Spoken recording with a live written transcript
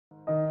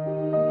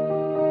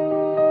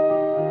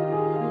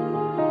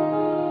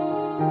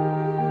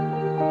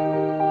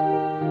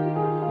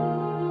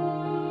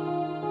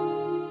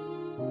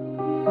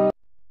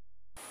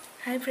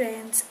হাই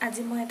friends,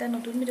 আজি মই এটা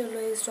নতুন ভিডিঅ'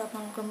 লৈ আহিছোঁ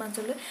আপোনালোকৰ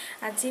মাজলৈ।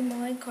 আজি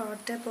মই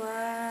ঘৰতে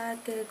বোৱা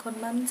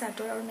কেইখনমান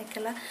চাদৰ আৰু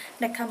মেখেলা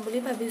দেখাম বুলি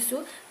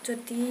ভাবিছোঁ।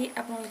 যদি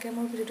আপোনালোকে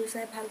মোৰ ভিডিঅ'টো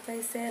চাই ভাল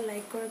পাইছে,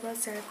 লাইক কৰিব,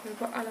 শ্বেয়াৰ কৰিব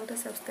আৰু লগতে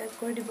ছাবস্ক্ৰাইব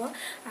কৰি দিব।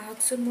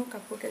 আহকচোন মোৰ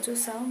কাপোৰ কেইযোৰ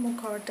চাওঁ। মোৰ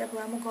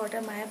ঘৰতে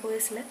মায়ে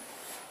বৈছিলে।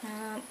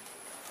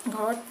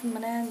 ঘৰত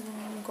মানে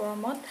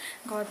গৰমত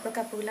ঘৰত বোৱা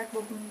কাপোৰবিলাক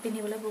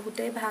পিন্ধিবলৈ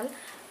বহুতেই ভাল।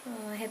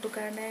 সেইটো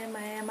কাৰণে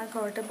মায়ে আমাৰ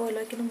ঘৰতে বৈ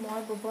লয়, কিন্তু মই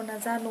ব'ব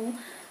নাজানো।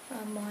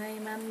 মই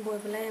ইমান বৈ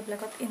পেলাই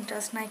এইবিলাকত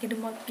ইণ্টাৰেষ্ট নাই, কিন্তু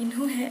মই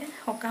পিন্ধোহে।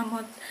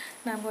 সকামত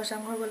নামঘৰ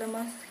চামঘৰ গ'লে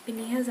মই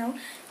পিন্ধিহে যাওঁ,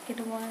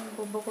 কিন্তু মই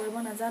ব'ব কৰিব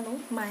নাজানো।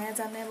 মায়ে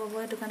জানে ব'ব,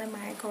 সেইটো কাৰণে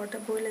মায়ে ঘৰতে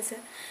বৈ লৈছে।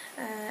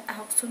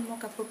 আহকচোন মই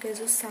কাপোৰ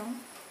কেইযোৰ চাওঁ।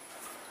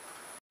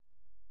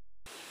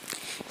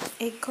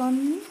 এইখন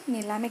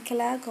নীলা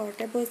মেখেলা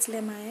ঘৰতে বৈছিলে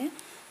মায়ে,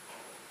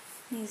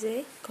 নিজেই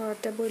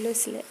ঘৰতে বৈ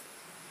লৈছিলে।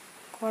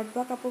 ঘৰত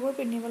বোৱা কাপোৰবোৰ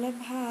পিন্ধিবলৈ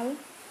ভাল।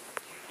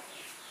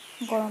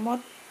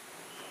 গৰমত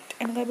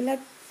এনেকুৱাবিলাক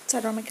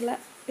চাদৰ মেখেলা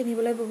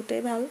পিন্ধিবলৈ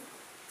বহুতেই ভাল।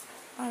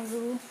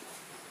 আৰু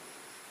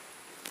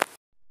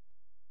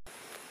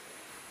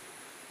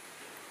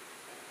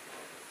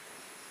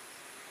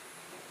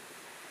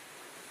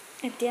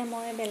এতিয়া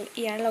মই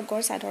ইয়াৰ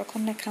লগৰ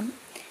চাদৰখন দেখাম।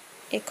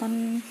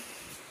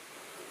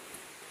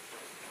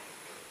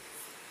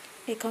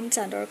 এইখন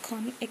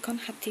চাদৰখন এইখন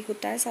 60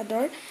 সূতাৰ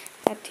চাদৰ,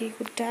 60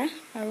 সূতা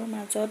আৰু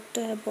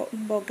মাজত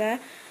বগা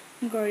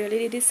গৰিয়লি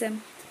দি দিছে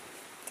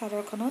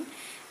চাদৰখনত,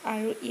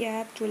 আৰু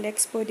ইয়াত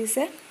ৰুলেক্স বৈ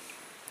দিছে।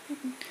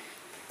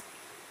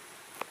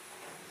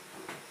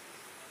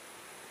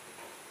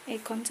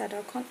 এইখন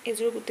চাদৰখন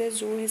এযোৰ গোটেই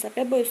জোৰ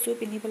হিচাপে বৈছোঁ।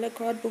 পিন্ধিবলৈ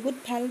ঘৰত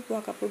বহুত ভাল,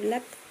 বোৱা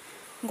কাপোৰবিলাক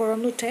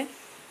গৰম নুঠে।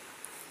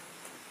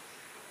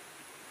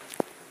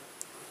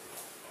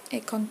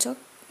 এইখন চাওক,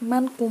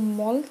 ইমান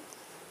কোমল,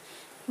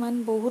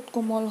 বহুত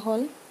কোমল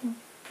হ'ল,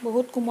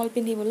 বহুত কোমল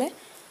পিন্ধিবলৈ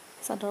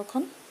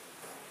চাদৰখন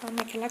আৰু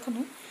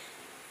মেখেলাখনো।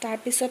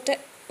 তাৰপিছতে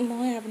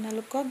মই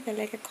আপোনালোকক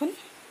বেলেগ এখন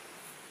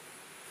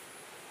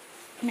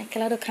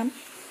মেখেলা দেখাম।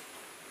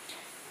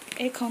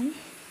 এইখন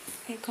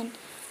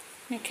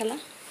মেখেলা,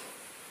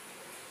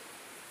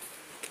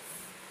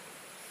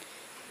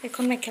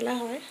 এইখন মেখেলা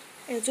হয়।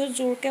 এযোৰ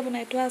জোৰকৈ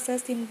বনাই থোৱা আছে,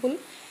 চিম্পুল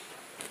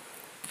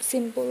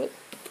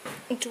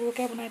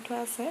জোৰকৈ বনাই থোৱা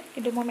আছে,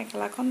 কিন্তু মই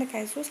মেখেলাখন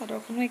দেখাইছোঁ।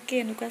 চাদৰখনো একেই,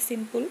 এনেকুৱা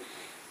চিম্পুল।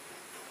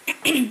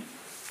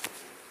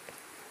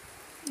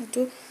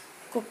 এইটো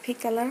কফি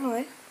কালাৰ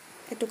হয়।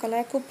 এইটো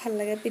কালাৰ খুব ভাল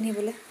লাগে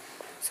পিন্ধিবলৈ,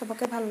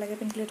 চবকে ভাল লাগে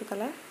পিন্ধিলে এইটো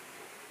কালাৰ।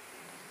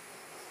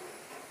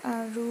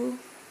 আৰু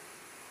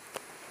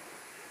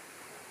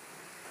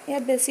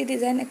ইয়াত বেছি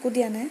ডিজাইন একো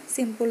দিয়া নাই,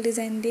 চিম্পুল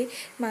ডিজাইন দি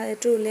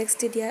এইটো ৰুলেক্স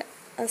দি দিয়া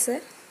আছে,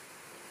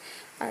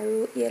 আৰু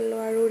য়েল্লো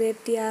আৰু ৰেড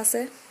দিয়া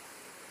আছে।